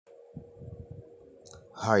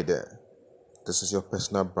Hi there. This is your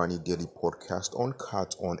personal brand new daily podcast on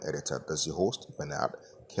Cut On Editor. This is your host, Bernard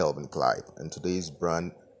Kelvin Clive. And today's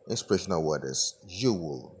brand inspirational word is you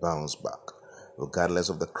will bounce back. Regardless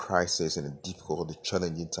of the crisis and the difficult or the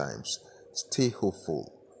challenging times, stay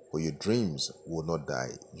hopeful, for your dreams will not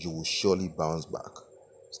die. You will surely bounce back.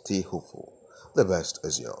 Stay hopeful. The best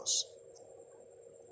is yours.